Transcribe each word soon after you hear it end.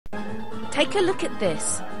Take a look at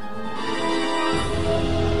this.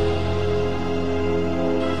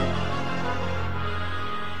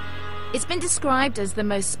 It's been described as the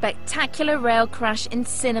most spectacular rail crash in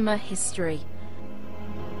cinema history.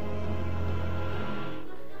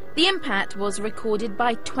 The impact was recorded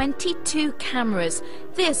by 22 cameras.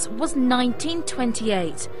 This was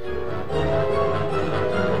 1928.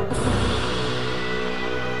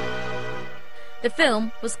 The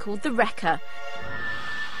film was called The Wrecker.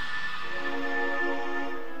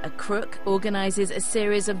 A crook organises a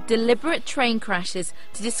series of deliberate train crashes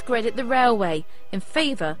to discredit the railway in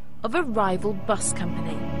favour of a rival bus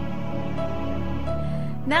company.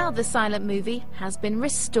 Now the silent movie has been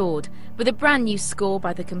restored with a brand new score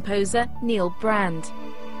by the composer Neil Brand.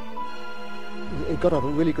 It got up a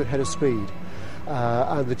really good head of speed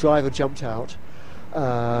and the driver jumped out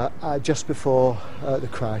just before the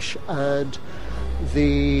crash, and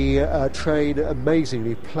the train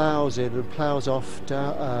amazingly ploughs in and ploughs off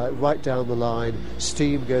right down the line.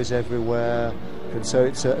 Steam goes everywhere, and so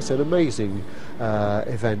it's an amazing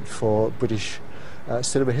event for British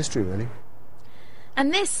cinema history, really.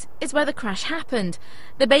 And this is where the crash happened.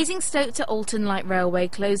 The Basingstoke to Alton Light Railway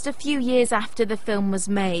closed a few years after the film was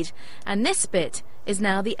made, and this bit is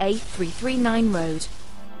now the A339 road.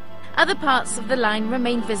 Other parts of the line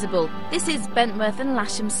remain visible. This is Bentworth and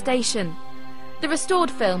Lasham Station. The restored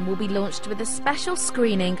film will be launched with a special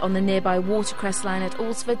screening on the nearby Watercress line at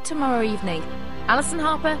Alresford tomorrow evening. Alison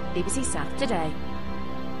Harper, BBC South Today.